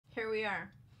we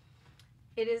are.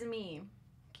 It is me,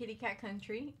 Kitty Cat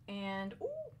Country, and ooh,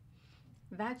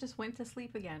 that just went to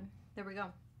sleep again. There we go.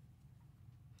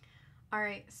 All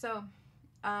right, so,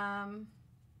 um,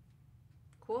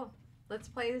 cool. Let's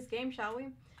play this game, shall we?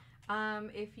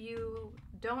 If you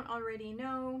don't already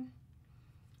know,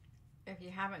 if you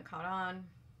haven't caught on,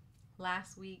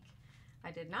 last week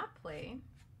I did not play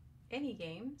any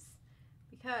games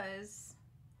because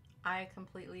I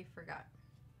completely forgot.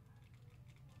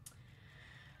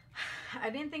 I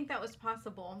didn't think that was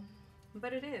possible,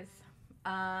 but it is.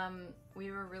 We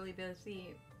were really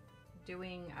busy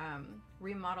doing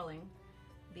remodeling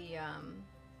the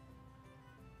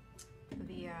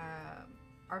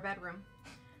our bedroom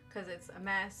because it's a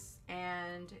mess,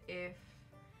 and if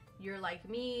you're like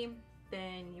me,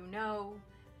 then you know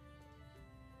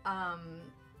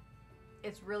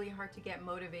it's really hard to get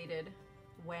motivated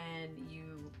when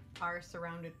you are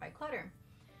surrounded by clutter,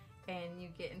 and you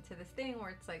get into this thing where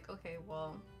it's like, okay,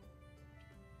 well,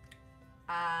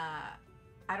 I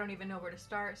don't even know where to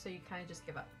start, so you kind of just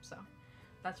give up. So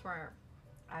that's where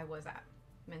I was at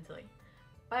mentally.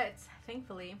 But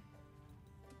thankfully,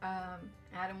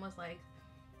 Adam was like,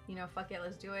 you know, fuck it,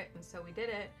 let's do it. And so we did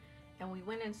it, and we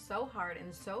went in so hard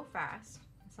and so fast.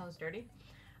 It sounds dirty.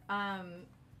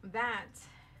 That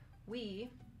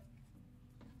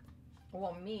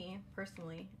me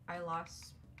personally, I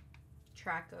lost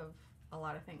track of a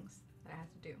lot of things that I had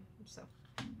to do. So,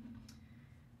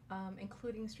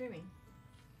 including streaming,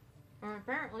 or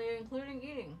apparently including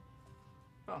eating.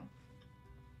 So,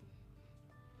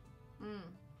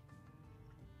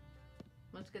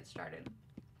 let's get started.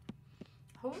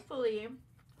 Hopefully,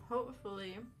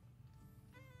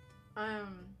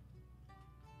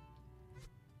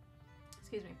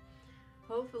 excuse me.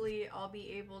 Hopefully, I'll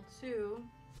be able to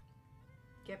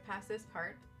get past this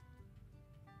part.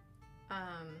 Hang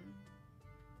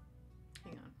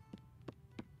on.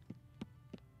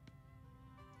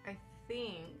 I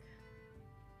think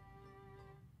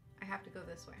I have to go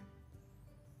this way.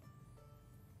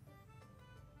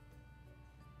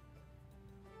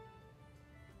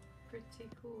 Pretty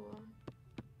cool.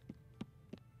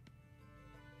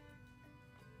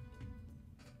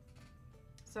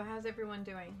 So how's everyone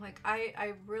doing? Like,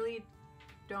 I really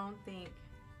don't think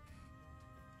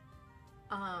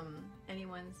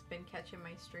anyone's been catching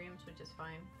my streams, which is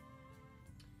fine.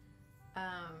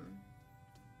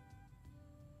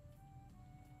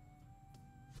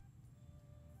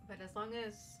 But as long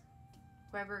as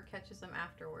whoever catches them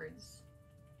afterwards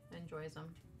enjoys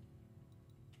them,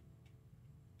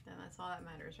 then that's all that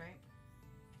matters, right?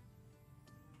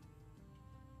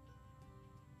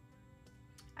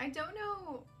 I don't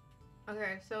know.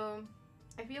 Okay, so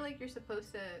I feel like you're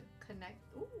supposed to connect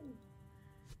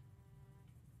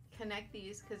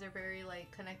these because they're very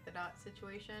like connect the dot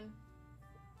situation.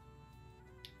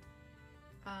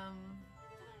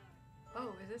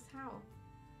 Oh, is this how?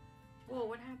 Whoa,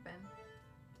 what happened?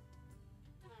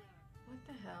 What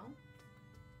the hell?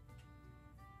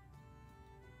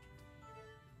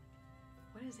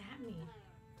 What does that mean?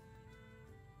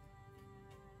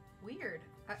 Weird.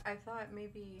 I thought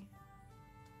maybe...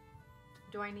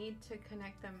 Do I need to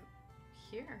connect them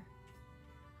here?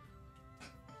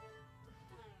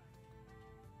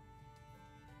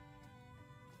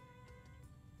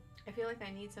 I feel like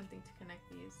I need something to connect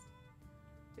these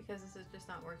because this is just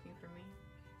not working for me.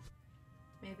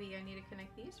 Maybe I need to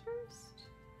connect these first?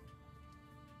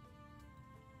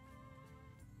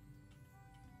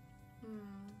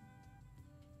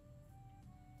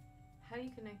 How do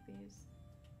you connect these?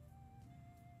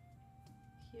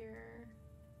 Here?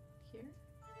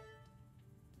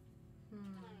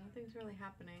 Nothing's really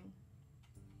happening.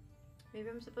 Maybe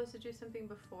I'm supposed to do something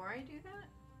before I do that?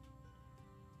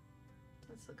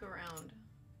 Let's look around.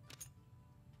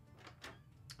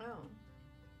 Oh.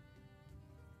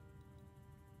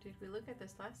 Did we look at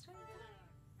this last time?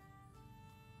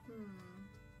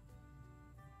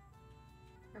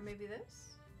 Or maybe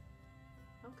this?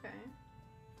 Okay.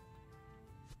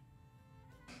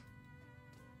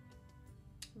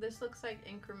 This looks like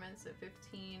increments of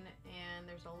 15, and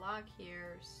there's a lock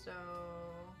here, so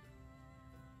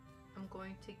I'm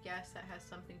going to guess that has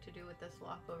something to do with this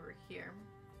lock over here.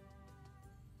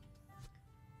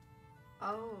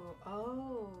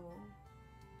 Oh.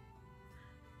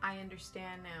 I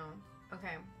understand now.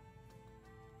 Okay.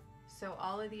 So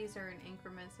all of these are in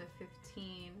increments of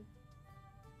 15.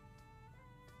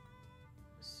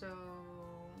 So...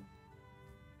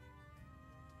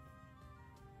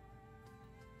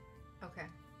 Okay.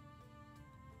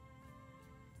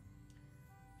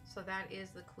 So that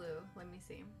is the clue. Let me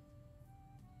see.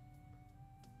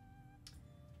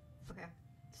 Okay.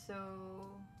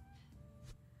 So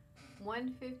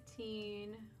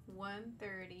 1:15,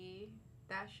 1:30.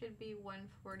 That should be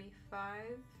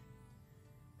 1:45.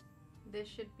 This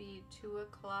should be 2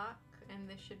 o'clock, and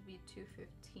this should be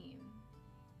 2:15.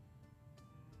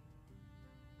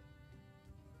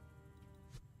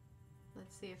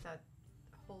 Let's see if that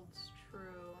holds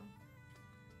true.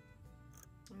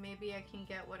 Maybe I can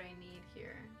get what I need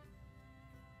here.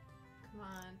 Come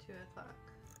on, 2 o'clock.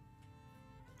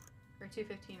 Or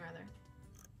 2:15 rather.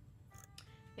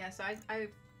 Yeah, so I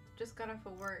just got off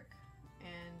of work,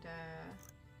 and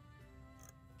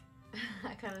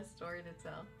I got a story to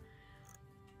tell.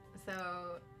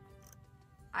 So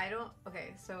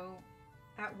okay, so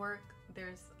at work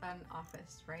there's an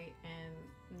office, right?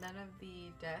 And none of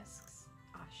the desks,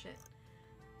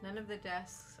 none of the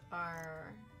desks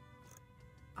are,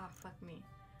 fuck me.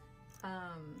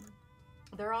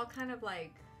 They're all kind of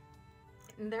like,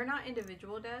 they're not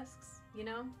individual desks, you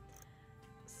know?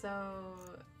 So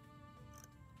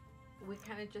we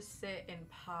kind of just sit in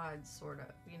pods, sort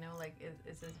of, you know, like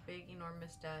it's this big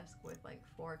enormous desk with like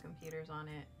 4 computers on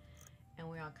it, and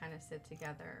we all kind of sit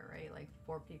together, right? Like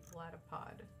 4 people at a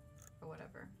pod or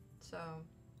whatever. So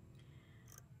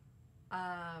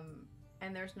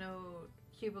and there's no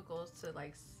cubicles to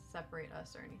like separate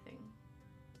us or anything.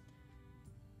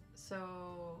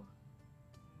 So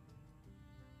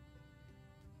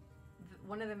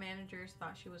one of the managers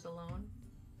thought she was alone,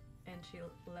 and she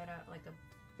let out like a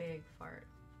big fart,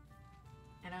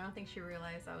 and I don't think she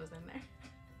realized I was in there.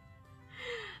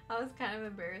 I was kind of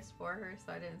embarrassed for her,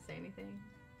 so I didn't say anything.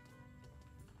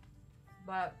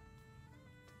 But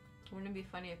wouldn't it be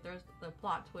funny if the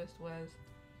plot twist was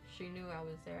she knew I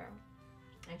was there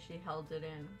and she held it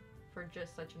in for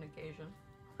just such an occasion.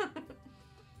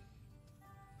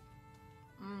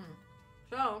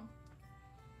 So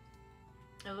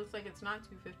it looks like it's not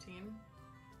 2:15.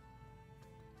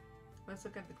 Let's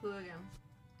look at the clue again.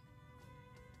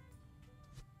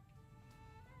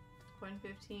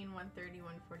 1:15, 1:30,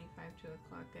 1:45, 2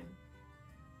 o'clock, and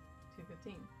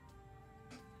 2:15.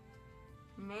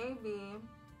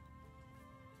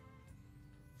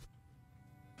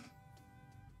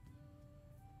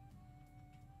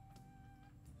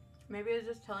 Maybe it's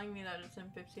just telling me that it's in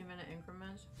 15-minute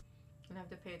increments, and I have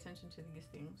to pay attention to these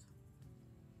things.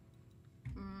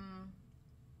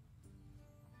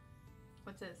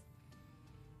 What's this?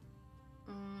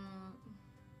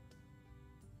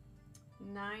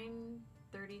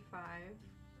 9:35,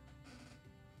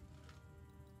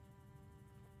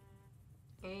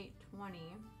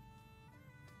 8:20,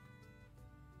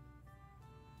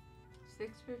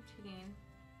 6:15.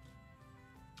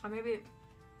 Or maybe,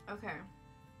 okay.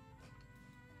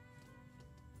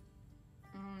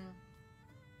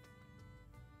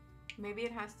 Maybe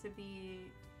it has to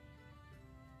be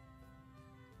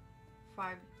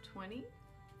 5:20.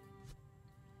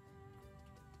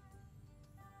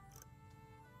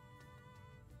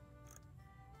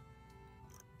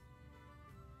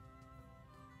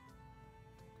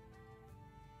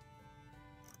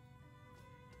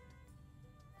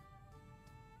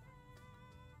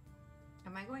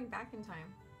 Am I going back in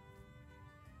time?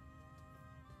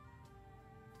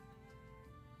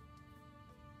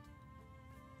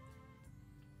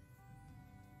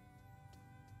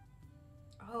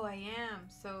 Oh, I am.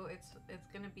 So it's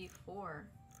gonna be 4.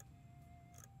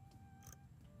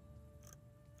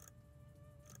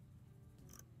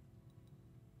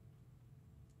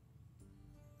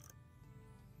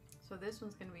 So this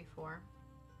one's gonna be 4.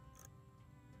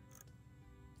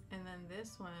 And then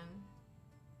this one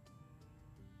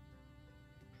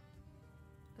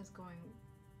is going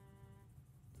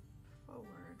forward,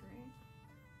 right?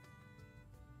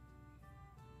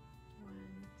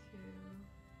 1, 2,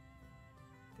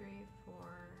 3, 4,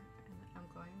 and I'm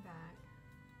going back,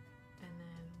 and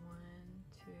then 1,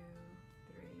 2,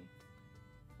 3.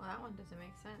 Well, that one doesn't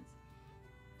make sense.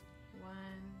 1,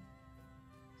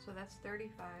 so that's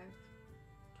 35,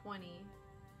 20,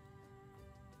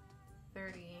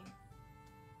 30.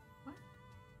 What?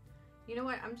 You know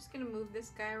what? I'm just gonna move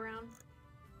this guy around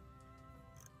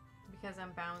because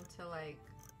I'm bound to like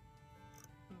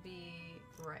be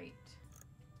right.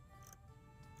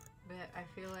 But I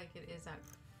feel like it is at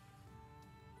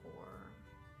 4.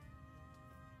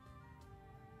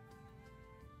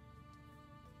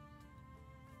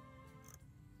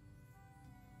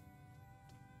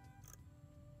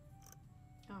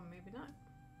 Oh, maybe not.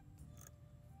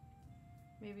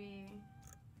 Maybe,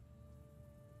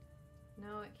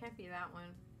 no, it can't be that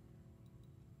one.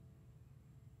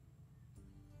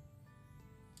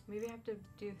 Maybe I have to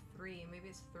do 3. Maybe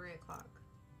it's 3 o'clock.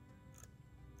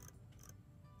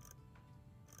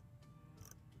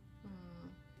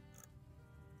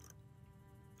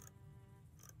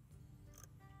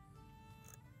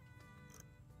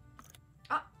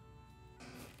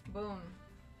 Boom.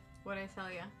 What'd I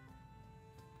tell ya?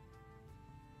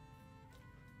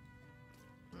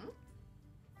 Hmm?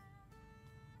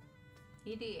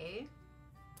 EDA?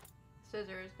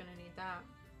 Scissor is gonna need that.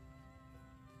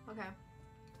 Okay.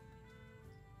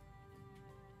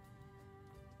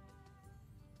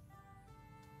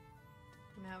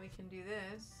 Now we can do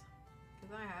this,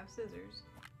 because I have scissors.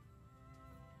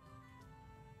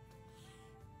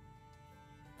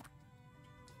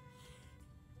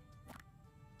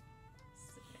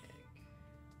 Sick.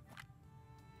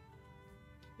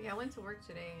 Yeah, I went to work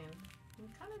today and I'm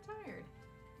kind of tired.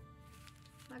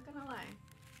 Not gonna lie.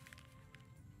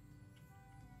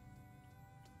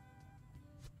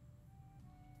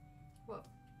 Whoa.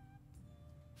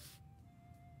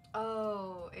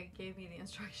 Oh, it gave me the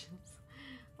instructions.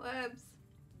 Whoops.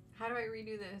 How do I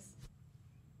redo this?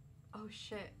 Oh,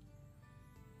 shit.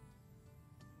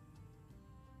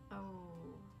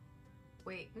 Oh.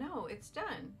 Wait, no, it's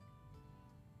done.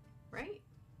 Right?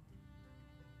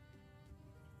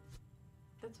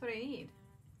 That's what I need.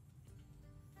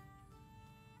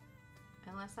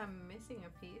 Unless I'm missing a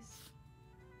piece.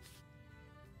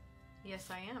 Yes,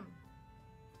 I am.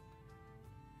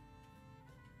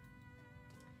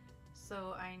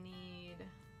 So I need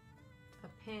a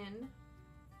pin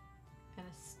and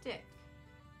a stick.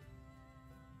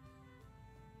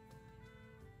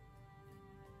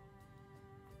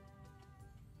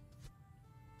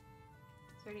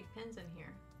 There's already pins in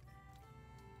here.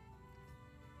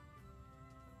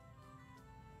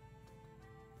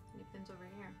 Any pins over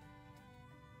here?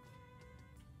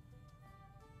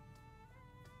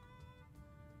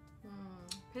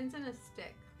 Pins and a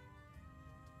stick.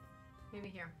 Maybe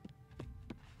here.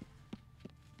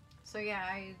 So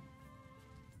yeah,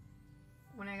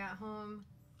 when I got home,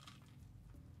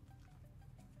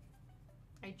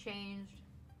 I changed.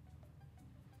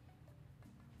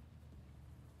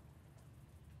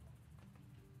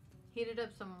 Heated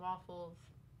up some waffles.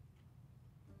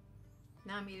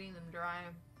 Now I'm eating them dry.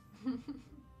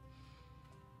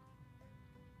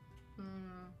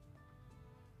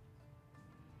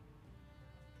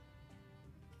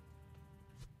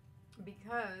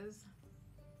 Because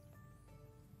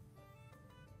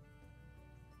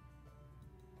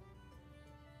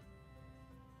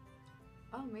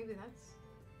oh, maybe that's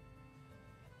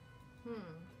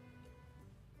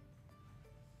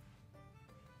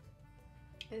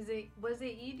was it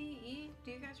EDE?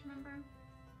 Do you guys remember?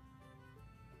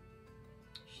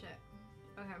 Shit.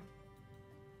 Okay.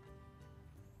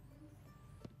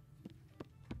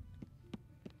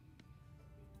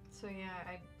 So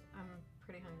yeah, I'm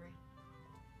pretty hungry.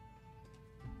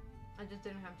 I just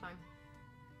didn't have time.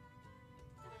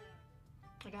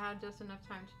 Like I had just enough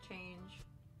time to change,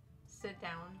 sit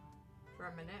down for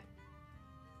a minute,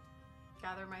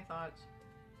 gather my thoughts,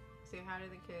 say hi to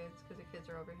the kids, because the kids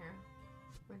are over here,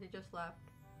 where they just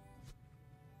left.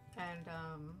 And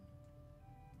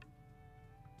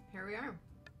here we are.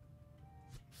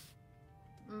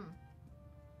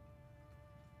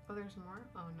 Oh, there's more?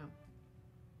 Oh no.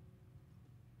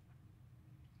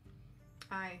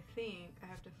 I think I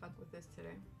have to fuck with this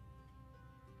today.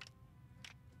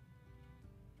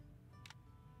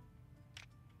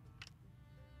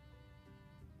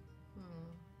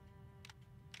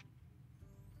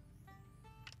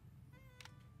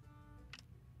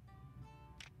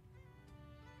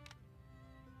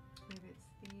 Maybe it's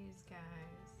these guys.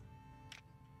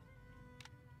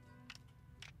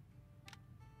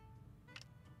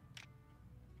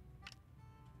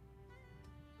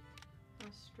 How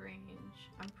strange.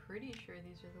 I'm pretty sure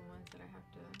these are the ones that I have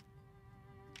to...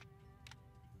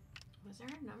 Was there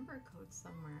a number code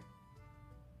somewhere?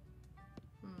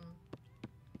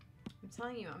 I'm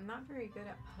telling you, I'm not very good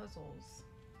at puzzles.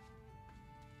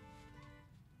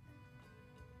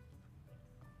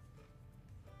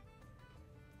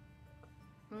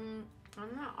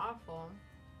 I'm not awful.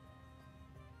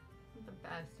 Not the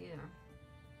best either.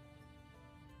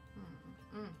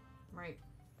 Right.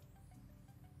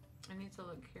 I need to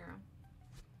look here.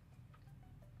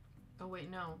 Oh wait,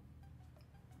 no.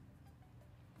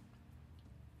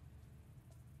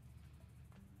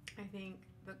 I think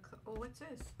the... Oh, what's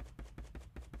this?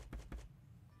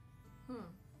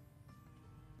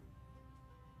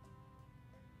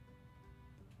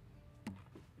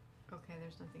 Okay,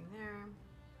 there's nothing there.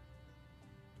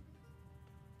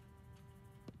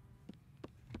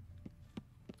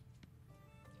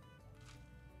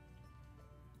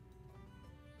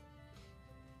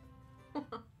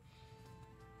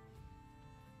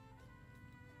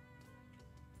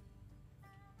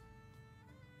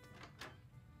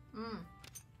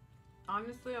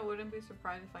 Honestly, I wouldn't be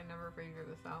surprised if I never figured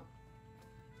this out.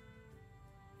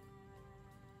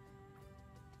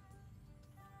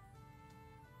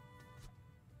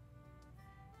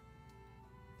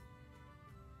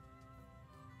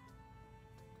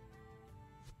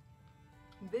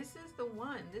 This is the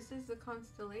one. This is the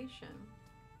constellation.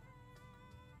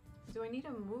 Do I need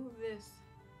to move this?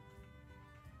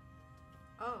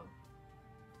 Oh.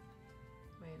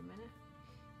 Wait a minute.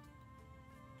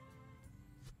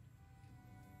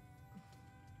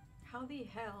 How the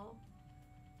hell?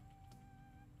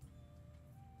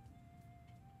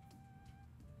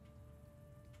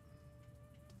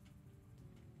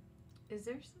 Is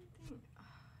there something? Oh,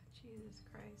 Jesus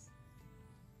Christ.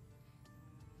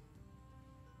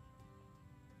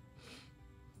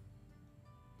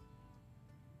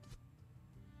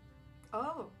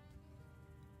 Oh.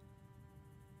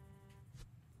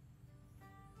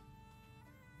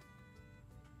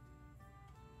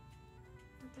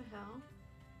 What the hell?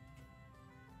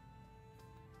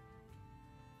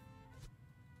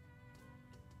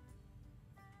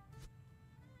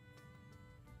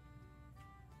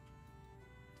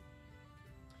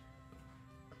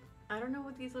 I don't know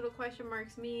what these little question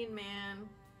marks mean, man.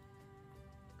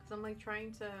 Because I'm like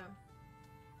trying to...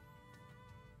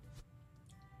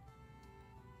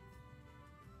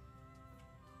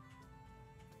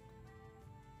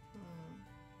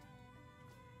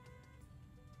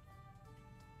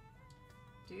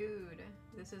 Dude,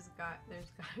 this has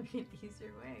there's gotta be an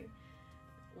easier way.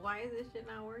 Why is this shit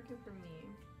not working for me?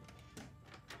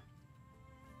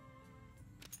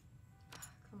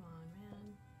 Come on,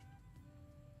 man.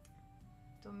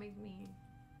 Don't make me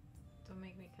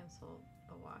consult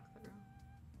a walkthrough.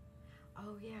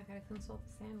 Oh yeah, I gotta consult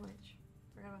the sandwich.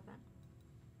 Forgot about that.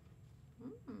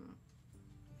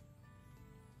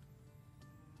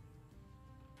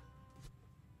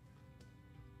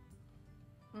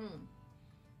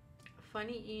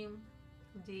 Funny E,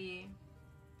 D,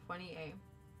 funny A.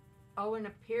 Oh, and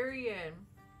a period.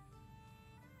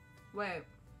 Wait.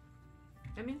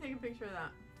 Let me take a picture of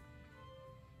that.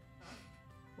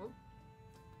 Whoop.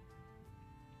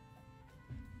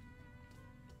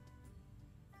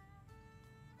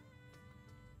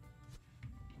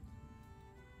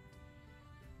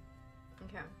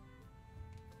 Okay.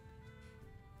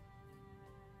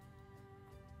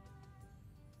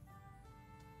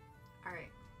 All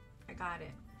right. I got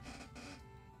it.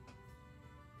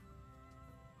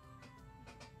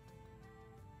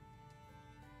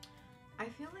 I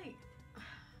feel like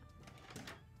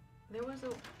there was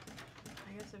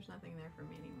I guess there's nothing there for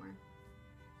me anymore.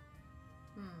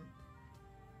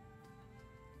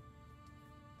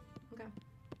 Okay.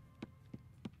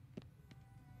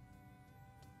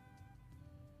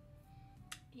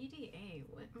 EDA,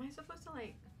 what am I supposed to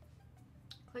like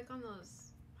click on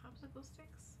those popsicle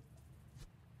sticks?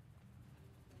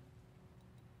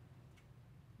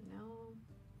 No.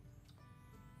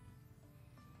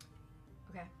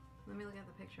 Okay, let me look at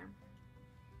the picture.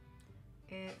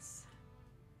 It's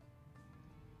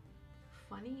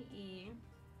funny E,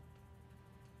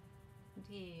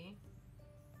 D,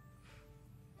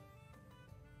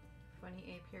 funny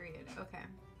A period. Okay.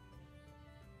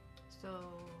 So 1,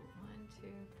 2,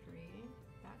 3,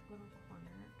 that little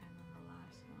corner, and then the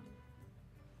last one.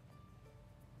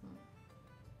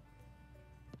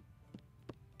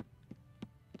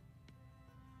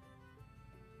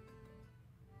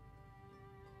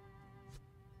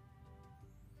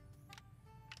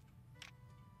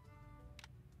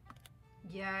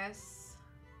 Yes,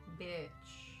 bitch.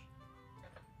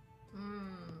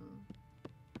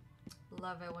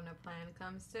 Love it when a plan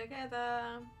comes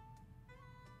together.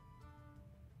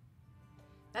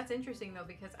 That's interesting though,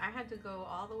 because I had to go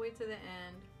all the way to the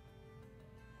end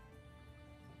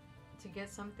to get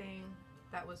something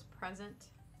that was present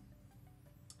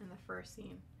in the first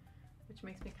scene, which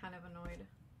makes me kind of annoyed.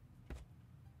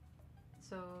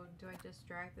 So do I just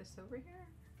drag this over here?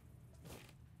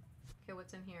 Okay,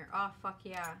 what's in here? Oh, fuck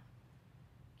yeah.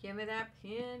 Give me that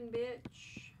pin,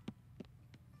 bitch.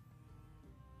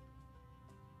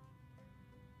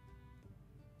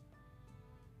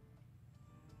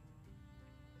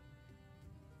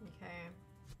 Okay.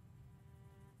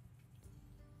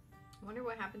 I wonder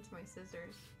what happened to my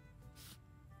scissors.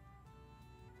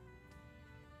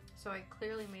 So I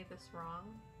clearly made this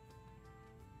wrong.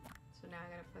 So now I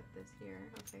gotta put this here.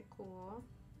 Okay, cool.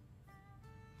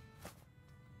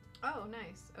 Oh,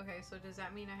 nice. Okay, so does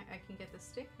that mean I can get the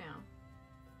stick now?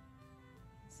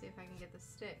 Let's see if I can get the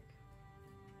stick.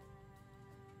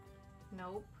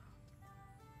 Nope.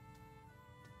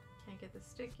 Can't get the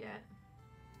stick yet.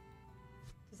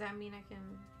 Does that mean I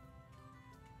can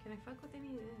I fuck with any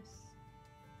of this?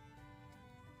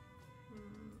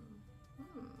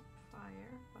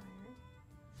 Fire.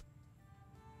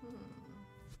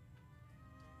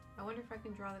 I wonder if I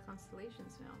can draw the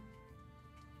constellations now.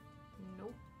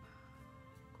 Nope.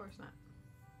 Of course not.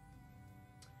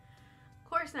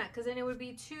 course not, because then it would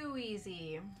be too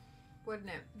easy, wouldn't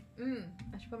it?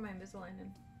 I should put my Invisalign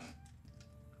in.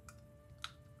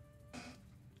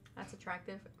 That's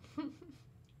attractive. I'm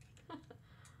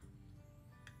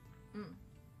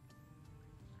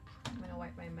gonna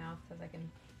wipe my mouth because I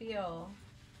can feel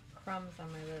crumbs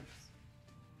on my lips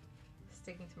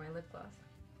sticking to my lip gloss.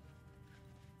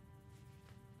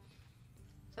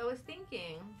 So I was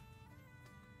thinking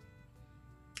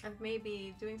of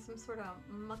maybe doing some sort of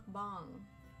mukbang.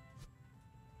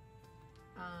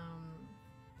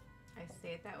 I say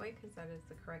it that way because that is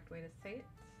the correct way to say it.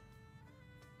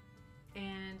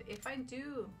 And if I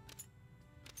do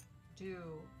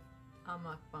a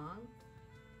mukbang,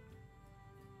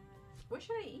 what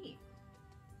should I eat?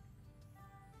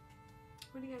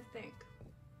 What do you guys think?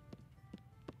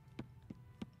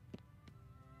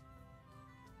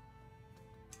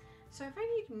 So if I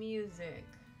need music,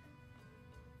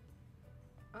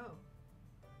 oh,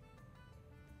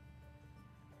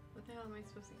 what the hell am I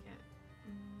supposed to get?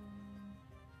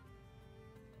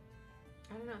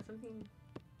 I don't know,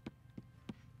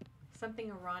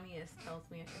 something erroneous tells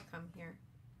me I should come here.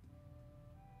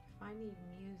 If I need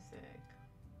music,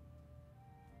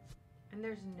 and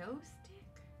there's no stick?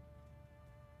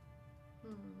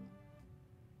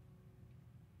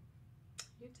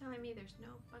 You're telling me there's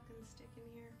no fucking stick in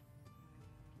here?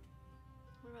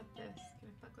 What about this? Can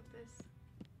I fuck with this?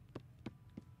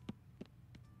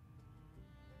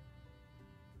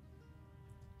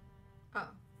 Oh,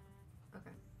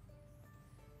 okay.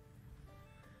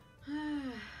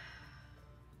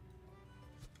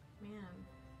 Man.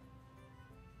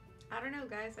 I don't know,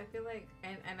 guys. I feel like,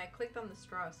 and I clicked on the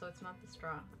straw, so it's not the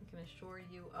straw. I can assure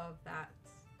you of that.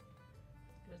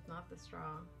 It is not the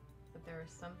straw, but there is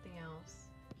something else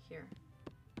here.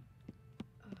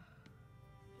 Ugh.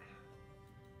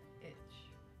 Itch.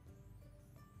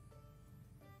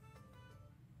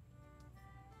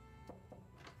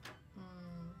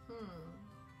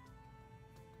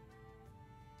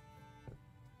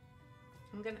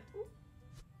 I'm gonna, ooh,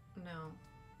 no.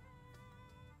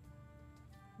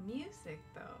 Music,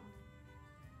 though.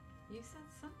 You said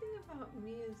something about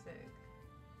music.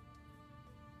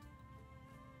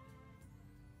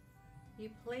 You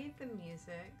played the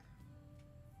music.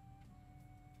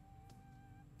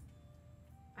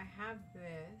 I have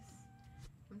this.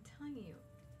 I'm telling you,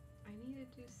 I need to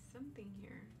do something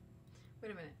here.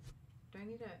 Wait a minute. Do I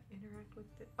need to interact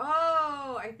with it?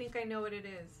 Oh, I think I know what it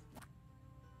is.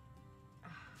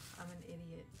 I'm an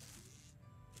idiot.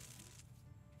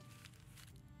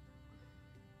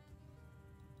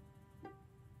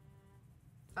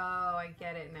 Oh, I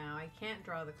get it now. I can't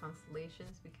draw the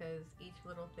constellations because each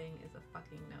little thing is a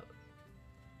fucking note.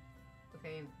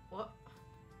 Okay, what?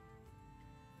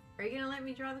 Are you gonna let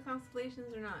me draw the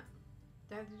constellations or not?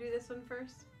 Do I have to do this one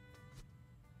first?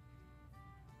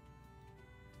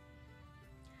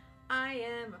 I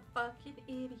am a fucking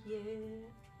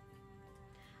idiot.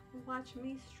 Watch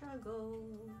me struggle,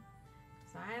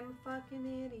 'cause I am a fucking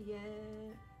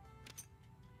idiot.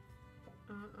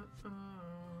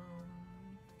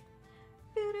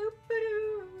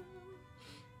 Boo-doo-boo-doo.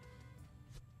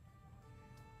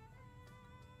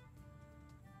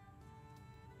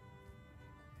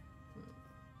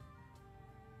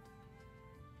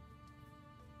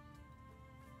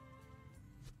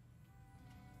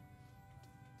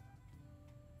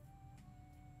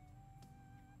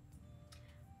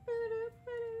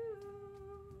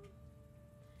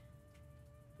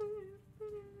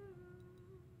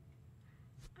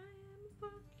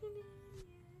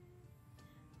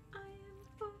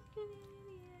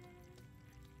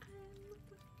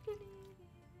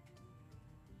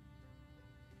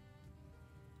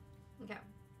 Okay.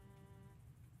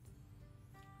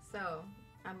 So,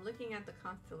 I'm looking at the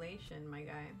constellation, my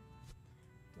guy.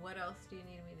 What else do you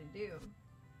need me to do?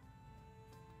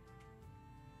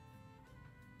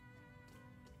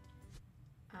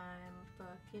 I'm a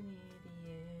fucking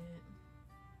idiot.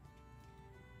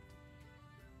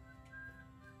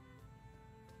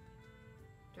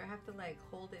 Do I have to like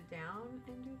hold it down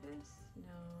and do this?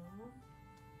 No.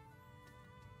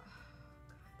 Oh,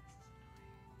 God, this is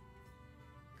annoying.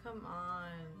 Come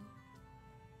on.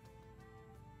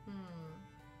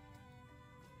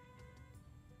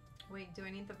 Wait, do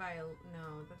I need the viol?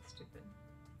 No, that's stupid.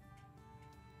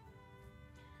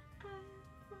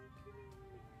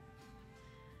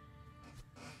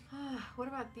 What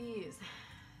about these?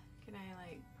 Can I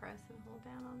like press and hold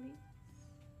down on these?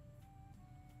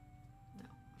 No.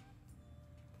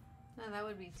 No, that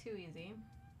would be too easy.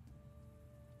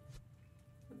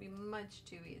 It would be much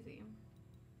too easy.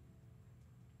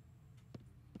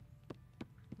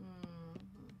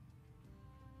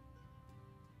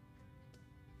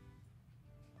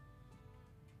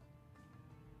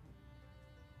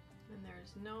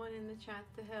 no one in the chat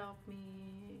to help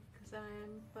me, cause I'm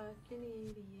a fucking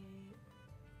idiot.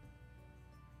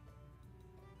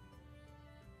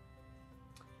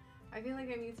 I feel like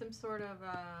I need some sort of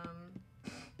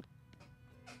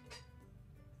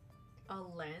a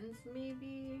lens,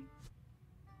 maybe.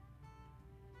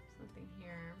 Something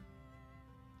here.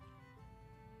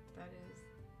 That is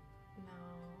no.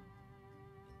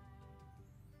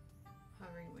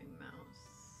 Hovering my mouse.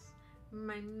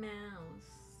 My mouse.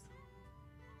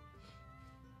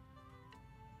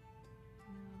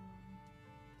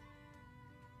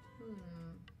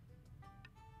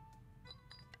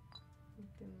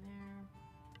 Nothing there.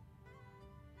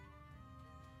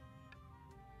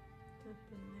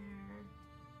 Nothing there.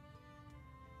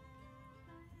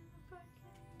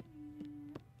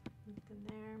 Nothing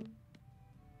there.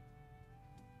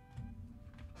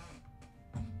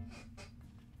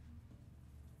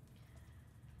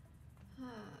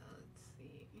 Let's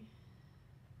see.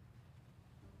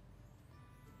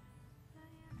 I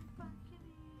am a fucking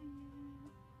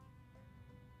idiot.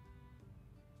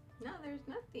 No, there's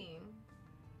nothing.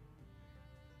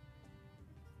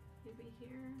 Maybe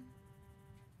here.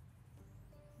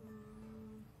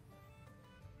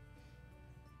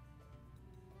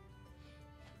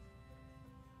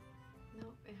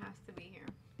 Nope, it has to be here.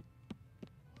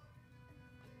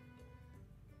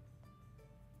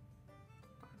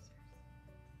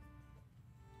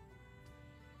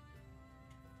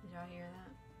 Did y'all hear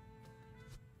that?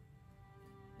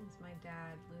 It's my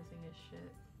dad losing his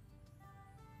shit.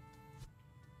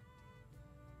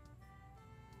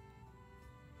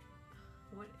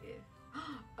 What if?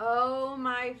 Oh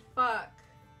my fuck.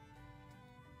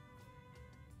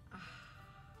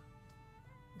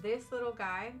 This little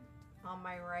guy on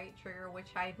my right trigger, which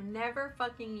I've never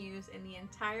fucking used in the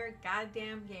entire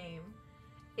goddamn game,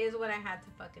 is what I had to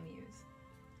fucking use.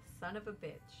 Son of a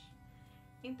bitch.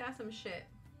 Ain't that some shit?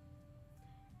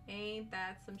 Ain't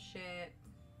that some shit?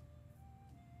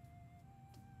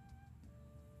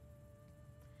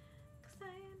 Cause I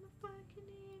am a fucking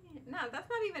idiot. No, that's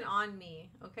not even on me,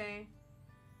 okay?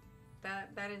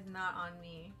 That is not on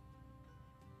me.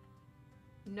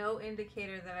 No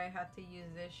indicator that I have to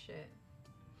use this shit.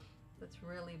 That's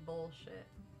really bullshit.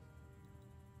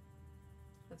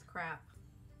 That's crap.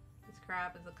 This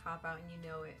crap is a cop-out and you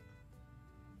know it.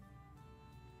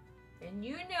 And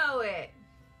you know it!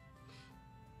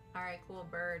 Alright, cool,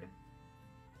 bird.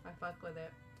 I fuck with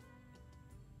it.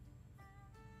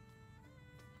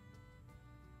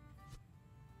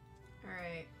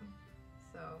 Alright,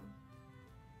 so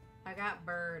I got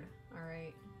bird.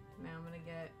 Alright, now I'm gonna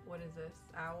get, what is this?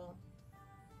 Owl?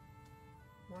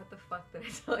 What the fuck did I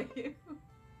tell you?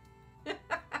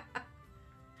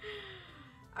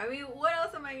 I mean, what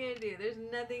else am I gonna do? There's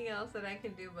nothing else that I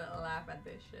can do but laugh at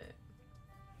this shit.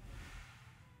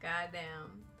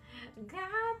 Goddamn. Goddamn.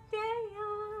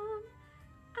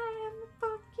 I am a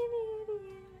fucking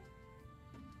idiot.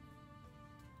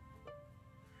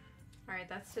 Alright,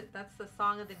 that's it. That's the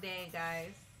song of the day,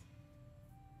 guys.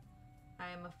 I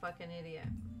am a fucking idiot.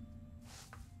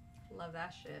 Love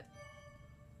that shit.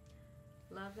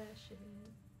 Love that shit.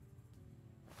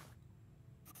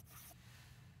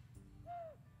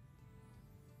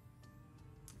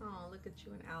 Oh, look at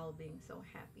you, an owl being so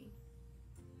happy.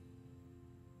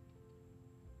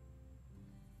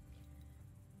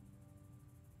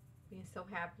 Being so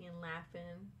happy and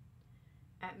laughing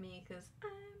at me because I'm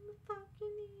a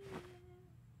fucking idiot.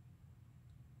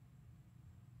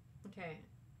 Okay.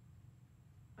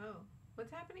 Oh,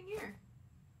 what's happening here?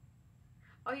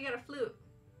 Oh, you got a flute.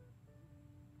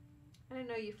 I didn't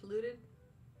know you fluted.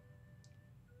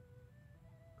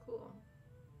 Cool.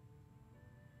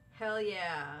 Hell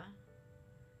yeah.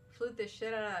 Flute the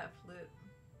shit out of that flute.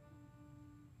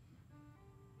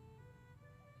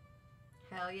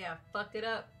 Hell yeah. Fuck it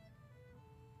up.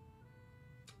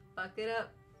 Fuck it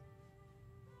up.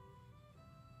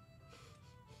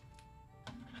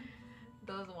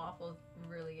 Those waffles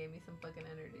really gave me some fucking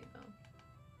energy though.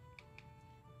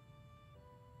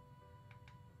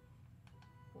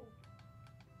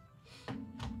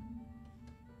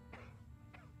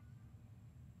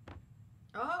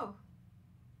 Oh.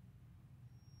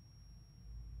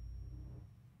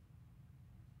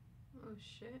 Oh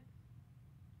shit.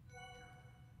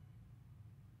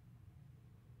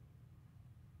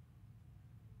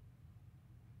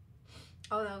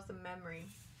 Oh, that was a memory.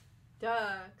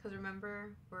 Duh, because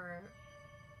remember, we're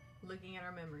looking at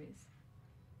our memories.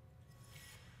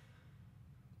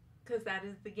 Because that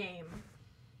is the game.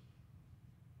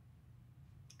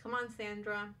 Come on,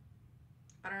 Sandra.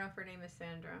 I don't know if her name is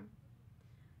Sandra.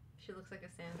 She looks like a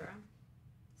Sandra.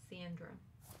 Sandra.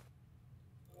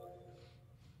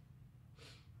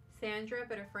 Sandra,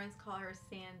 but her friends call her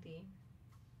Sandy.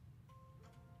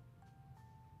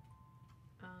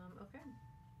 Okay.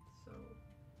 So,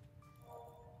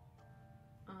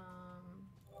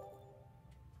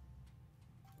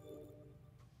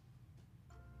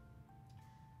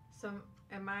 so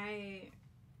am I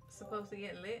supposed to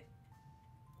get lit?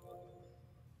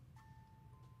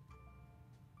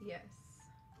 Yes.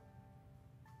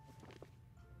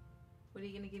 What are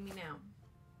you gonna give me now?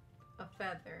 A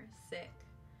feather. Sick.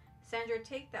 Sandra,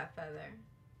 take that feather.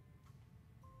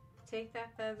 Take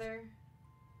that feather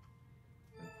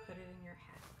and put it in your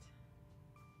hat.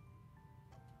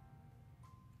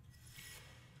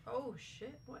 Oh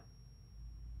shit, what?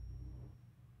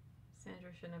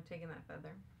 Sandra shouldn't have taken that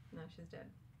feather. Now she's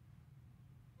dead.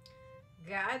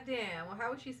 Goddamn. Well,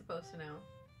 how was she supposed to know?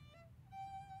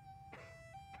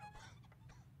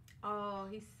 Oh,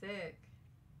 he's sick.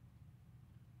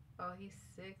 Oh, he's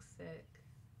sick.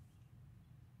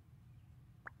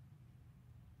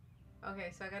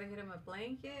 Okay, so I gotta get him a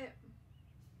blanket.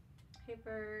 Hey,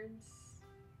 birds.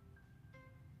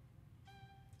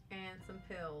 And some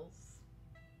pills.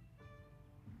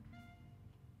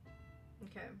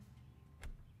 Okay.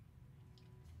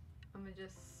 I'm gonna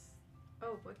just...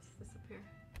 Oh, what's this up here?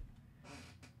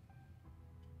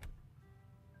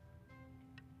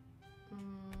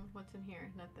 What's in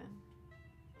here? Nothing.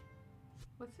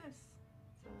 What's this?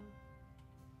 It's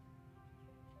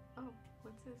oh,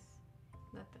 what's this?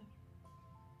 Nothing.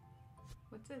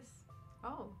 What's this?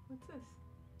 Oh, what's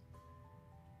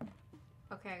this?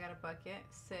 Okay, I got a bucket.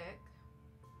 Sick.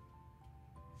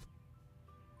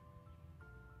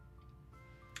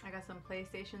 I got some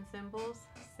PlayStation symbols.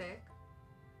 Sick.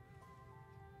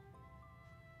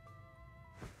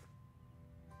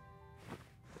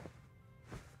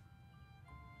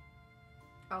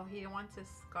 Oh, he wants a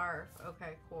scarf.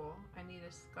 Okay, cool. I need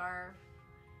a scarf.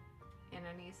 And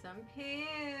I need some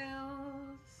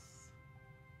pills.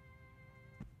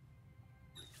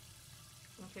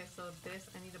 Okay, so this,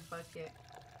 I need a bucket.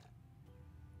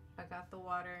 I got the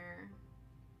water.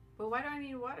 But why do I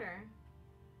need water?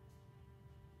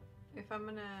 If I'm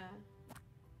gonna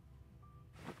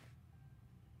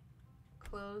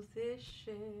close this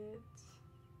shit.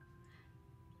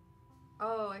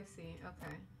 Oh, I see.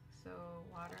 Okay. So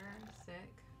water,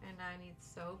 sick. And I need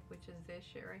soap, which is this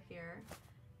shit right here.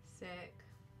 Sick.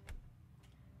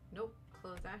 Nope,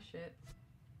 close that shit.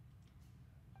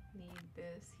 Need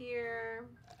this here.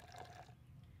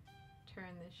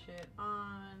 Turn this shit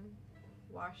on.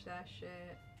 Wash that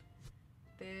shit.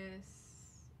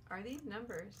 This. Are these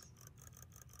numbers?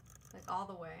 Like all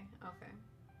the way. Okay.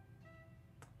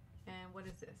 And what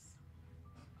is this?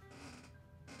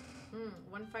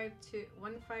 152.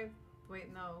 15.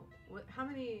 Wait, no. What? How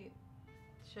many?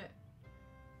 Shit.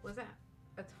 What's that?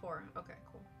 That's 4. Okay,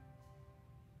 cool.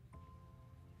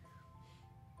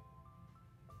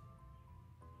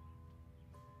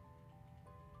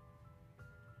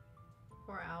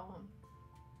 Poor owl.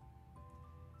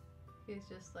 He's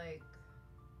just like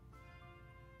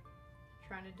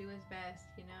trying to do his best,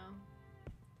 you know?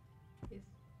 He's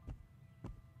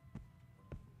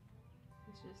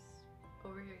just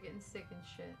over here getting sick and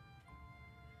shit.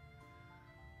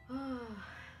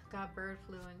 Got bird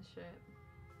flu and shit.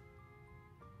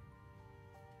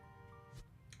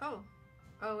 Oh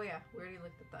yeah, we already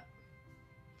looked at that.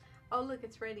 Oh look,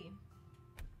 it's ready.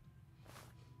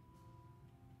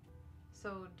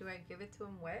 So do I give it to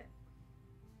him wet?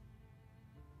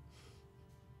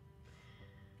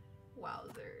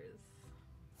 Wowzers.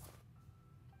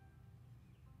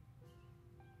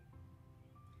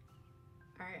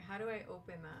 Alright, how do I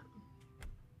open that?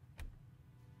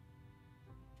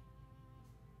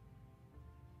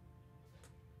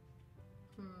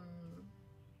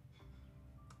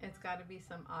 It's gotta be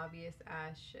some obvious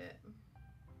ass shit.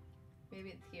 Maybe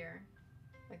it's here.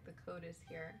 Like the code is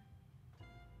here.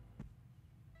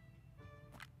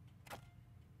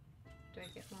 Do I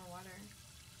get more water?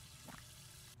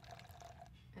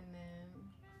 And then,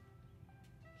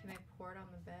 can I pour it on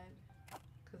the bed?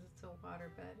 Because it's a water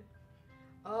bed.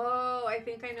 Oh, I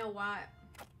think I know what.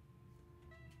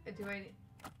 Do I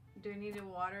need to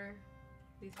water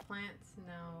these plants?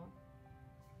 No.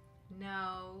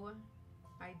 No,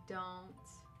 I don't.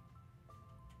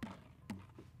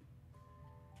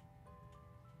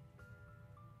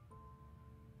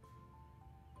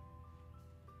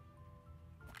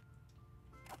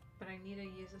 But I need to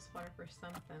use this water for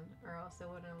something, or else it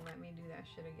wouldn't let me do that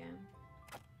shit again.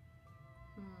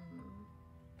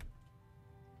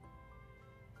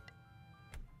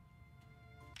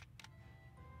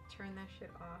 Turn that shit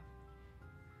off.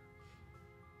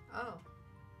 Oh.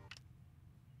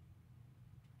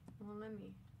 Well, let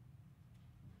me.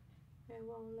 It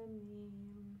won't let me.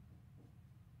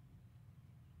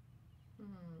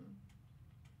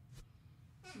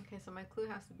 Okay, so my clue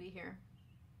has to be here.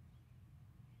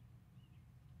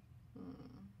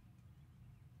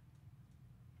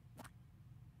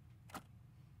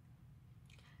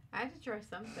 I had to try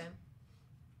something.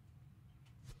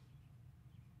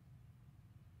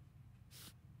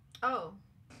 Oh.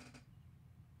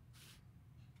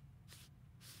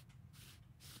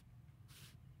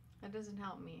 That doesn't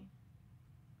help me.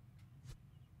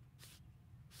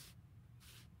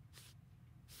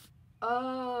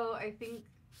 Oh, I think,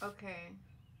 okay.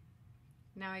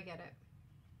 Now I get it.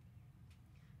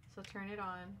 So turn it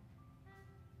on.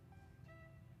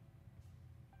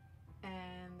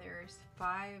 And there's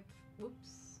 5,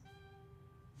 whoops.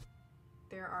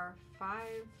 There are 5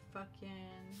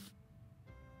 fucking,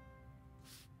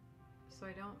 so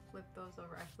I don't flip those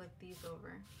over, I flip these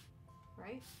over,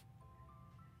 right?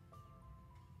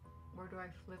 Or do I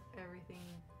flip everything,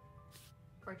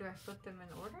 or do I flip them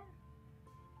in order?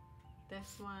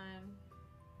 This one,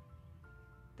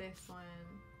 this one,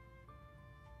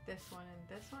 this one, and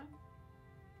this one?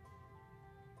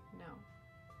 No.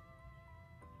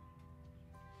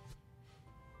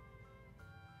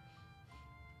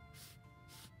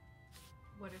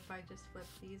 What if I just flip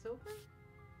these over?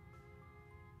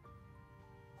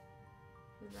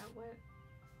 Is that what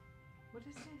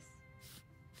is this?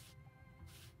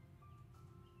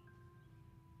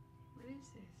 What is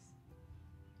this?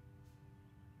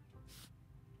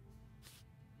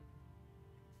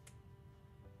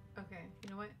 Okay, you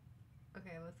know what?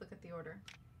 Okay, let's look at the order.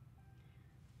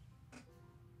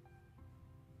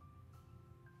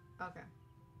 Okay.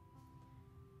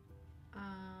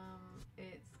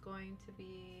 It's going to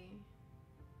be,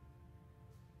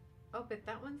 oh, but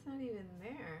that one's not even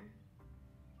there.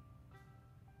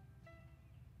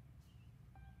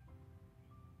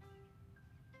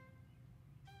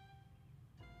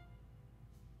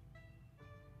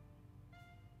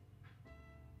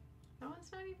 That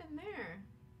one's not even there.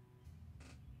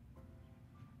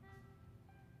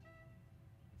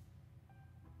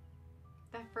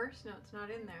 That first note's not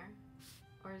in there.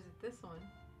 Or is it this one?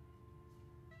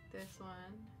 This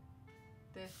one,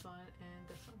 this one, and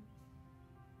this one.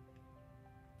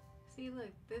 See,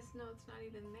 look, this note's not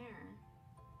even there.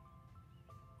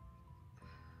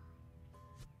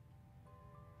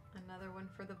 Another one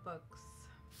for the books.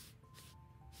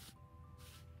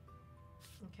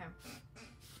 Okay.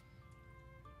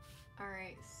 All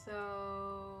right,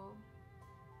 so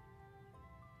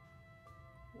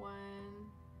 1,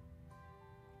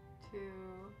 2,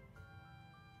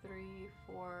 3,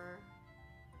 4,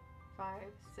 5,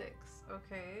 6.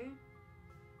 Okay.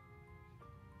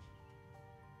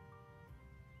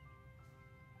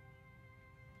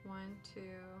 One, 2,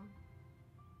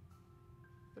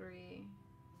 3,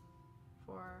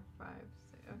 4, 5,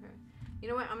 6. Okay. You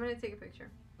know what? I'm gonna take a picture.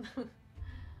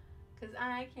 Cause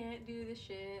I can't do this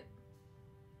shit.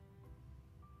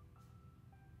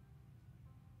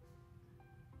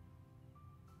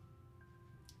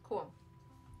 Cool.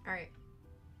 All right.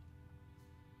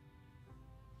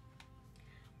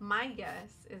 My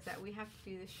guess is that we have to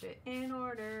do this shit in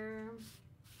order.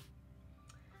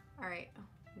 All right.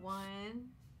 1,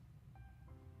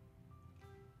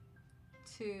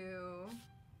 2,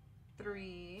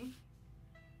 3,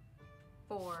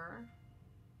 4,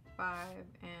 5,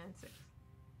 and 6.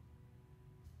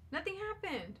 Nothing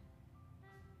happened.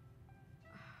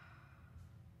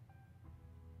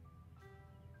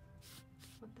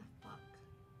 What the fuck?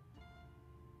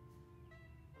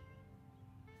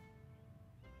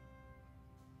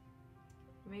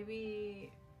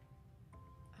 Maybe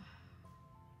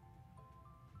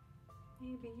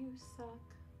you suck.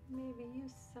 Maybe you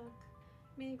suck.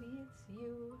 Maybe it's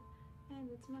you and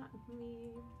it's not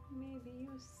me. Maybe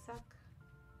you suck.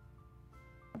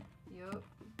 Yup.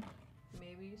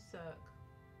 Maybe you suck.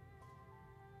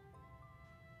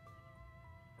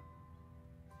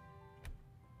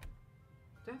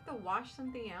 Do I have to wash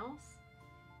something else?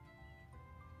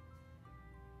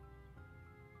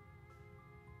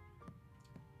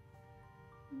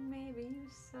 Maybe you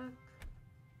suck.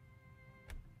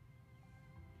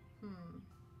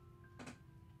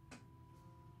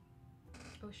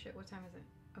 Oh shit, what time is it?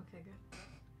 Okay, good.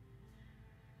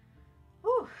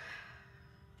 Whew.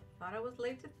 Thought I was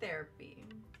late to therapy.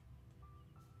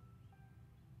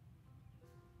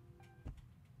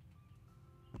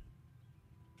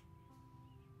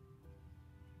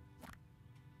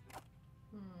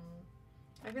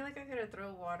 I feel like I could have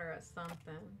thrown water at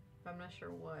something, but I'm not sure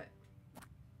what.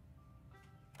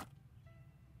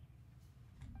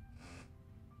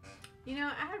 You know,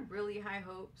 I had really high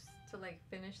hopes to like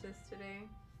finish this today.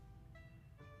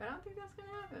 But I don't think that's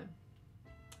gonna happen.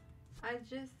 I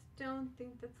just don't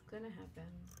think that's gonna happen.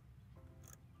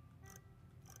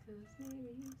 Cause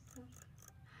maybe you suck.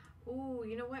 Ooh,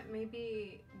 you know what?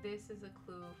 Maybe this is a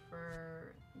clue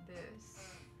for this.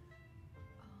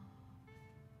 Oh.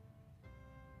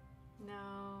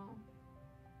 No.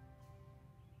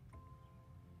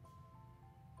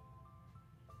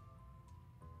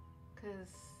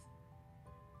 Cause,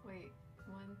 wait,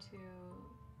 1, 2.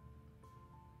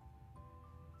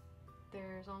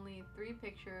 There's only 3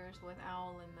 pictures with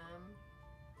owl in them.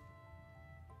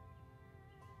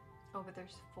 Oh, but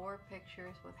there's 4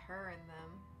 pictures with her in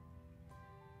them.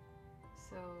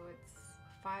 So it's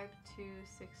 5, 2,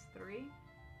 6, 3.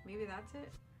 Maybe that's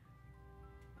it.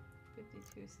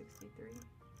 52, 63.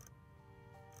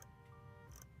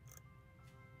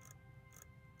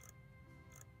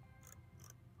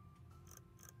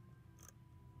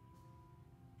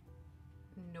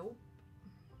 Nope.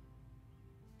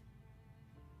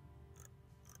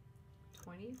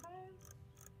 25?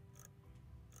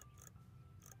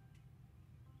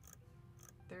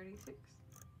 36?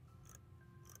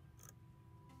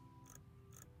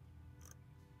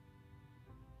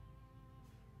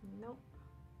 Nope.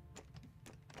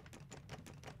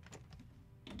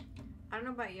 I don't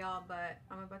know about y'all, but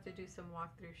I'm about to do some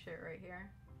walkthrough shit right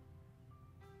here.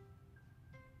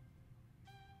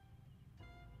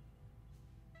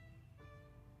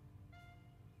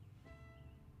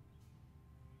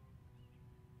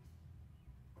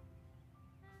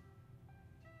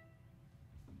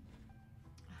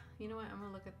 You know what? I'm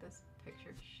gonna look at this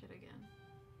picture shit again.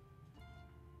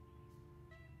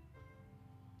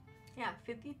 Yeah,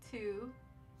 52,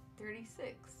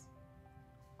 36,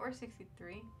 or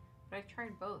 63, but I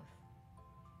tried both.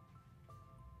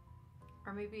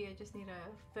 Or maybe I just need to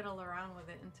fiddle around with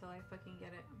it until I fucking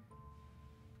get it.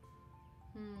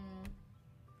 I don't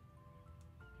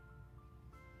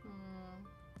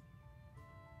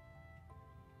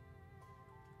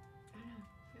know,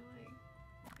 I feel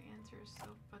like the answer is so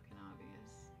fucking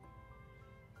obvious.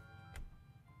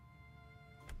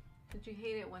 But you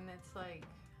hate it when it's like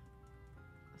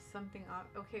something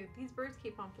okay, these birds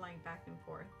keep on flying back and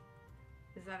forth.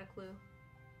 Is that a clue?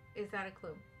 Is that a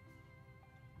clue?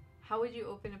 How would you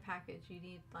open a package? You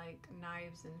need like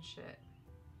knives and shit.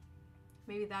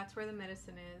 Maybe that's where the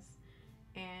medicine is,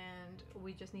 and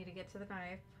we just need to get to the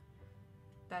knife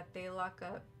that they lock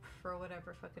up for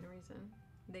whatever fucking reason.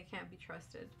 They can't be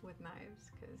trusted with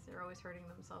knives because they're always hurting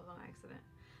themselves on accident.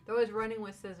 They're always running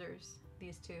with scissors,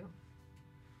 these two.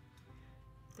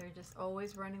 They're just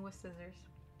always running with scissors.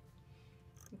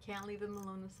 You can't leave them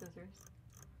alone with scissors.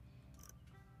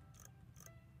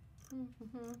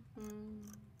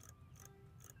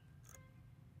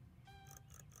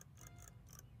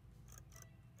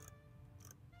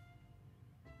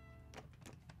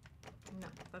 No,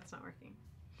 that's not working.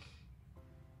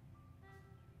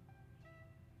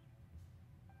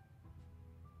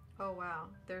 Oh wow,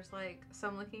 there's like, so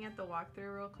I'm looking at the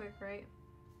walkthrough real quick, right?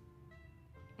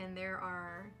 And there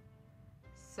are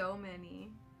so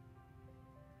many.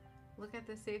 Look at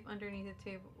the safe underneath the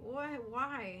table. What?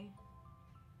 Why?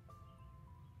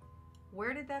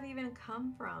 Where did that even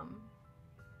come from?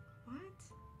 What?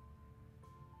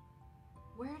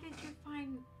 Where did you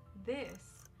find this?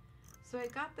 So I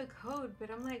got the code,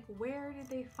 but I'm like, where did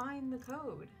they find the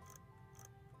code?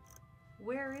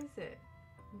 Where is it?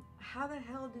 How the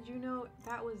hell did you know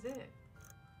that was it?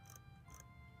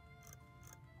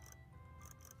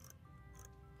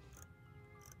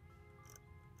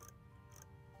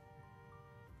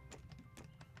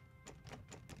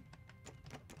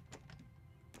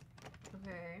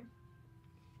 Okay.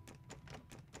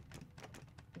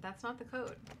 That's not the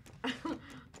code.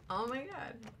 Oh my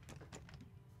god.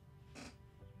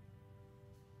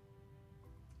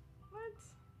 What?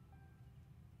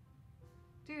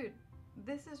 Dude,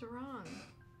 this is wrong.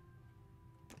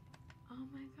 Oh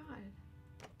my god.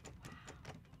 Wow.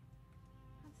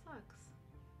 That sucks.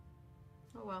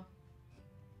 Oh well.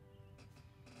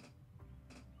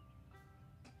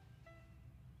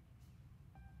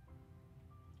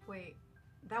 Wait,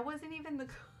 that wasn't even the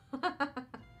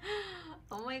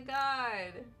oh my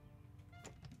god.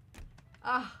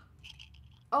 Ah.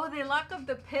 Oh, they lock up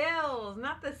the pills,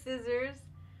 not the scissors.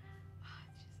 Oh,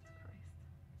 Jesus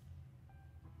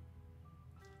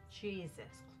Christ.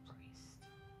 Jesus Christ.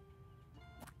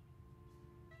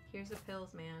 Here's the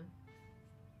pills, man.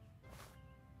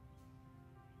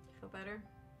 Feel better,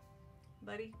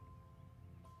 buddy?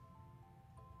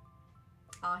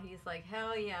 Oh, he's like,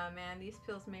 hell yeah, man. These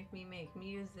pills make me make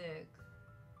music.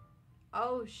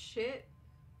 Oh, shit.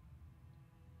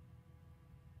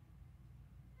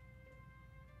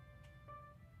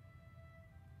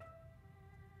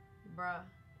 Bruh,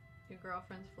 your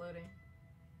girlfriend's floating.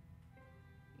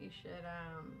 You should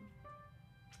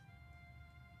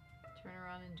turn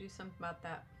around and do something about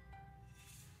that.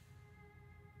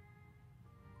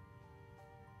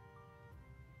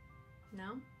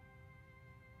 No?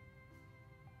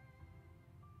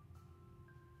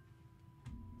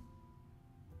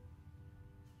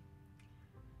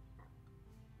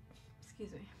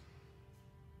 Excuse me.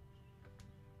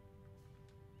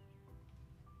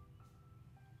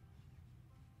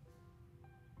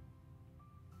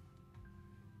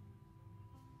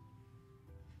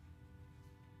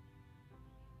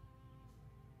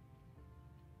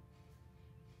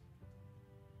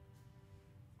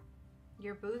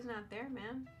 Your boo's not there,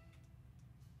 man.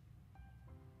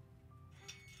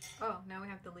 Oh, now we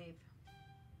have to leave.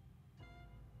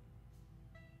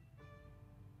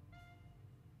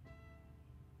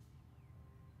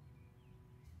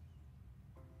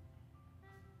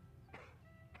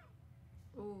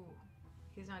 Ooh,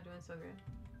 he's not doing so good.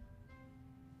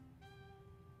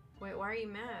 Wait, why are you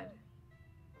mad?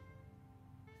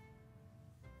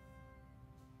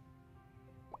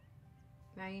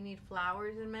 Now you need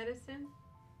flowers and medicine?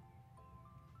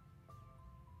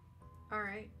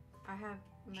 Alright, I have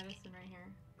medicine right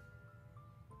here.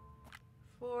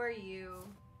 For you.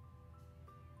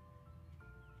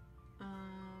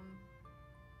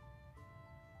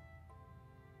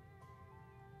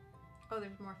 Oh,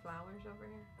 there's more flowers over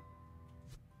here.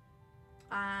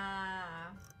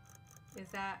 Ah. Is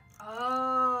that...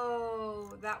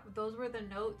 Oh, those were the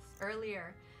notes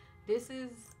earlier. This is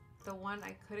the one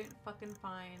I couldn't fucking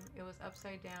find. It was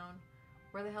upside down.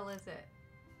 Where the hell is it?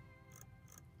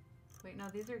 Wait, no,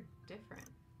 these are different.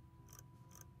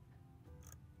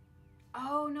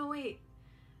 Oh, no, wait.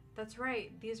 That's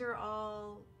right. These are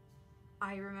all...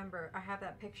 I remember. I have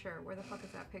that picture. Where the fuck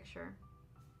is that picture?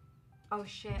 Oh,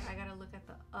 shit. I gotta look at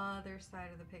the other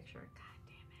side of the picture. God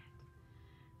damn it.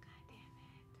 God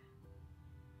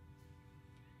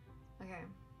damn it. Okay.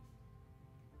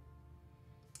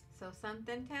 So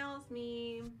something tells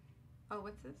me... Oh,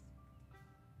 what's this?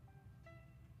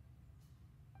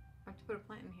 I have to put a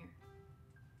plant in here.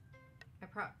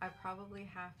 I probably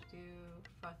have to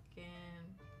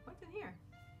fucking... What's in here?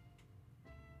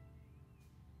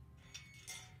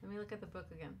 Let me look at the book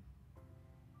again.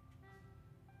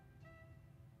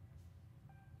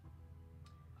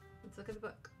 Let's look at the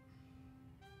book.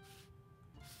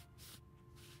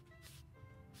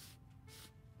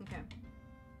 Okay.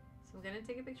 So I'm gonna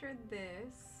take a picture of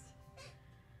this.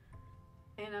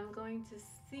 And I'm going to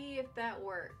see if that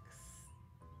works.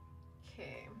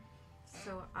 Okay.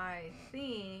 So I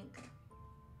think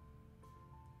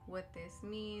what this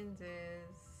means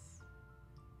is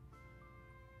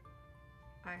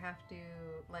I have to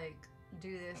like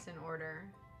do this in order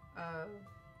of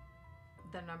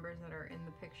the numbers that are in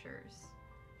the pictures.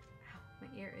 Ow, my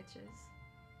ear itches.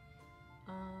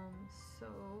 So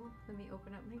let me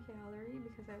open up my gallery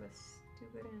because I have a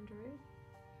stupid Android.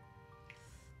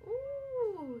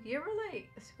 Ooh, you ever like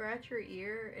scratch your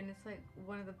ear and it's like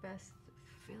one of the best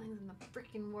feelings in the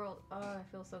freaking world. Oh, I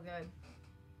feel so good.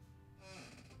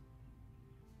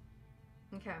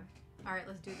 Okay. All right,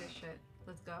 let's do this shit.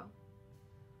 Let's go.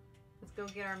 Let's go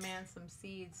get our man some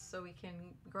seeds so we can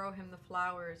grow him the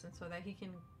flowers and so that he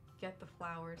can get the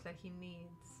flowers that he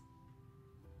needs.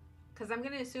 Cause I'm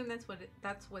gonna assume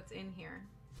that's what's in here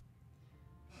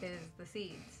is the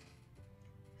seeds.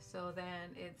 So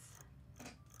then it's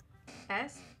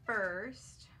S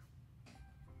first.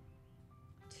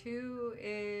 2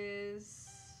 is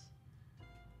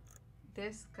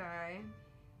this guy.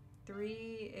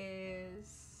 3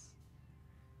 is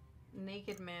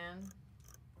naked man.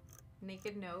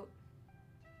 Naked note.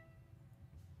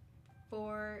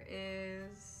 4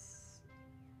 is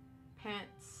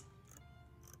pants.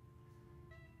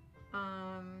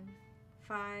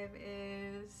 5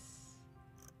 is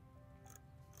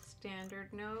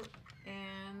standard note.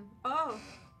 And oh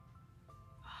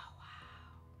wow,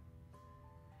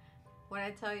 what'd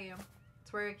I tell you?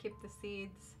 It's where I keep the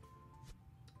seeds.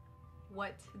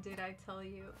 What did I tell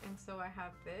you? And so I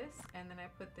have this and then I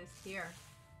put this here.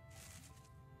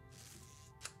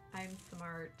 I'm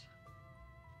smart.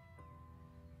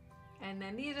 And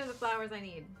then these are the flowers I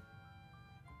need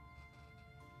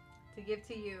to give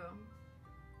to you.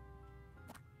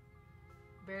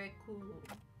 Very cool.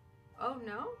 Oh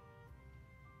no?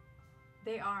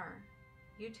 They are.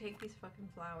 You take these fucking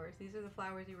flowers. These are the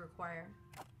flowers you require.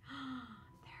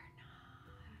 They're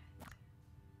not.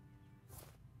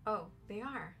 Oh, they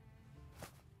are.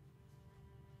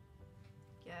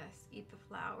 Yes, eat the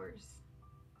flowers.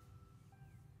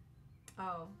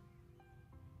 Oh.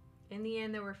 In the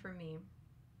end, they were for me.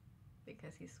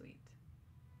 because he's sweet.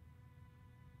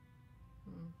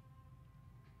 Hmm.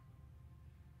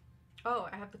 Oh,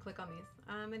 I have to click on these.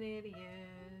 I'm an idiot.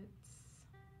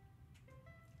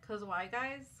 Cause why,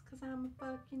 guys? Cause I'm a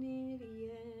fucking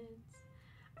idiot.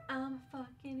 I'm a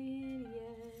fucking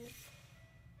idiot.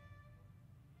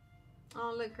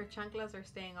 Oh, look, her chanclas are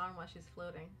staying on while she's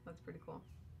floating. That's pretty cool.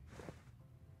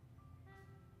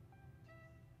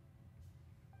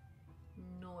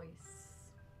 Nice.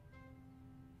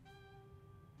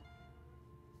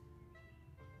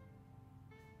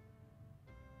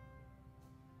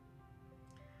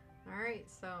 Alright,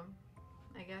 so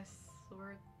I guess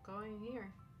we're going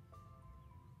here.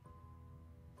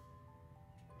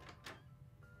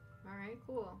 Alright,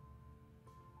 cool.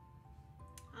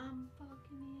 I'm a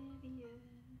fucking idiot.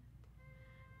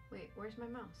 Wait, where's my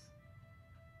mouse?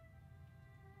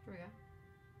 Here we go.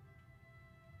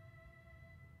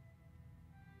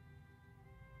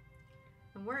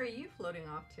 And where are you floating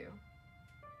off to?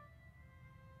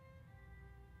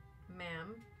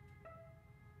 Ma'am.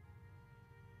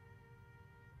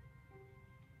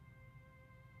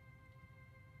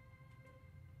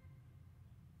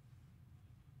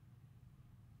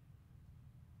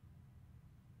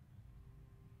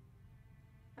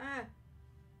 Ah!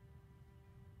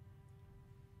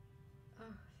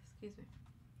 Oh, excuse me.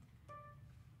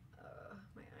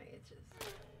 My eye itches.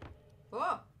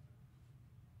 Whoa!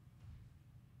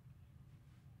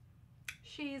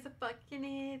 She's a fucking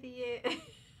idiot.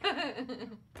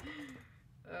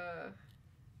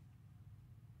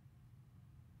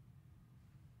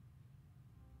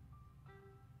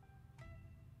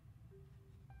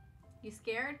 You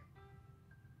scared?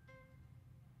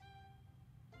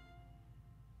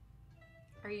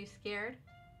 Are you scared?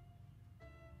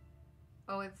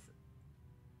 Oh, it's...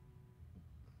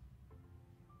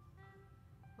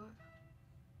 What? Fuck.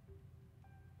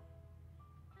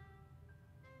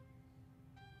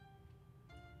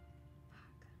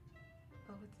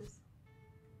 Oh, what's this?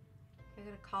 I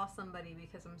gotta call somebody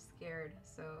because I'm scared,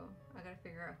 so I gotta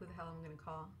figure out who the hell I'm gonna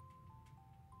call.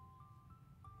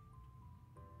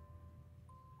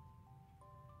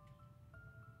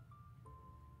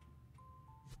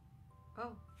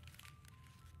 Oh.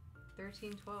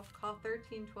 1312. Call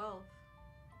 1312.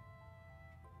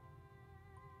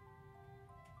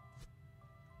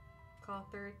 Call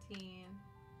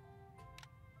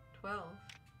 1312.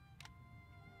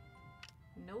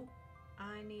 Nope.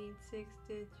 I need 6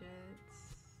 digits.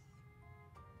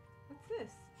 What's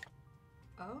this?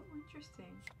 Oh,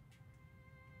 interesting.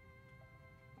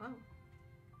 Oh.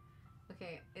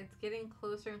 Okay, it's getting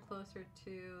closer and closer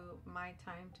to my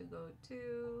time to go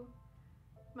to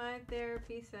my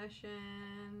therapy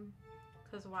session.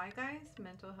 Because why, guys?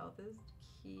 Mental health is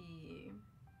key.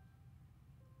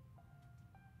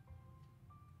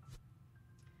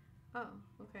 Oh,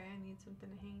 okay, I need something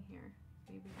to hang here.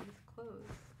 Maybe these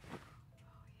clothes. Oh,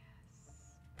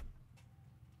 yes.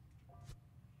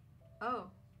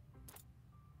 Oh.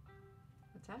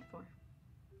 What's that for?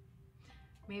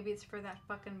 Maybe it's for that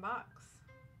fucking box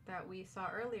that we saw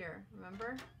earlier,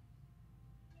 remember?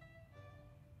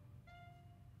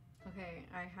 Okay,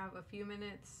 I have a few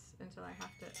minutes until I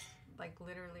have to, like,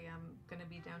 literally I'm gonna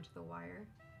be down to the wire.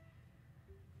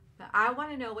 But I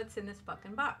want to know what's in this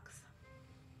fucking box.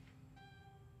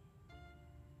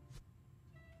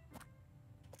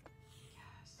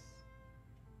 Yes.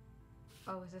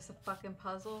 Oh, is this a fucking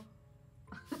puzzle?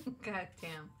 God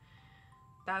damn.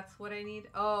 That's what I need?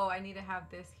 Oh, I need to have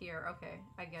this here. Okay,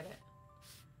 I get it.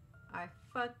 I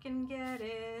fucking get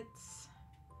it.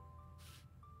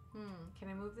 Can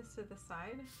I move this to the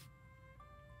side?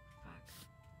 Fuck.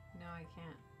 No, I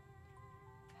can't.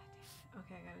 God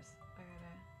damn it. Okay, I gotta,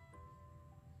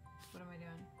 what am I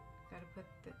doing? Gotta put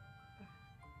the,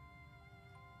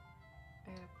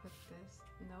 I gotta put this,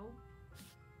 nope.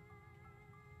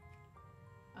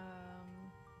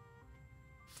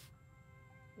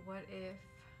 What if,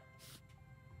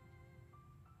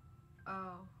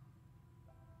 oh.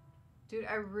 Dude,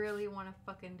 I really want to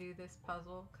fucking do this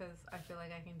puzzle because I feel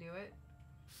like I can do it.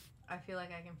 I feel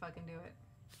like I can fucking do it.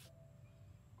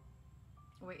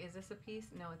 Wait, is this a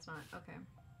piece? No, it's not. Okay.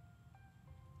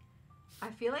 I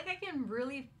feel like I can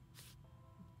really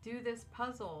do this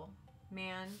puzzle,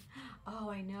 man. Oh,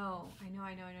 I know. I know.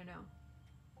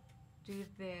 Do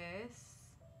this.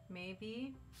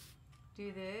 Maybe.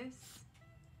 Do this.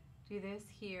 Do this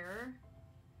here.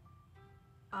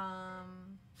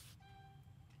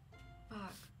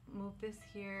 Fuck. Move this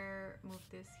here. Move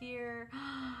this here.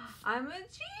 I'm a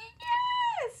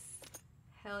genius!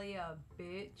 Hell yeah,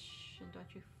 bitch. And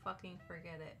don't you fucking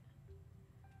forget it.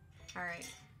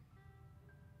 Alright.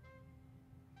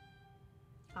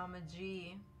 I'm a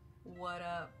G. What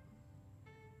up?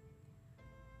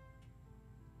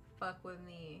 Fuck with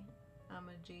me. I'm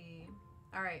a G.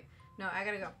 Alright. No, I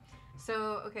gotta go.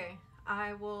 So, okay.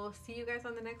 I will see you guys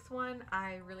on the next one.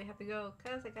 I really have to go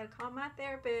because I gotta call my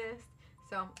therapist.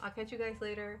 So, I'll catch you guys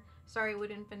later. Sorry we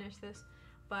didn't finish this.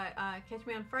 But catch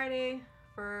me on Friday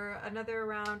for another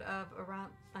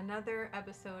another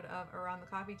episode of Around the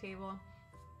Coffee Table.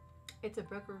 It's a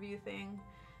book review thing.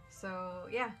 So,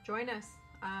 yeah, join us.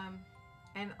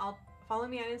 And I'll follow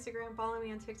me on Instagram, follow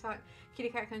me on TikTok, Kitty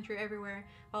Cat Country everywhere.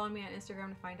 Follow me on Instagram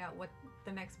to find out what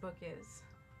the next book is.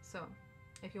 So,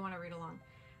 if you want to read along.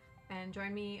 And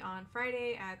join me on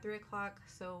Friday at 3 o'clock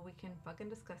so we can fucking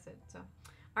discuss it. So,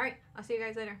 alright, I'll see you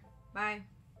guys later. Bye.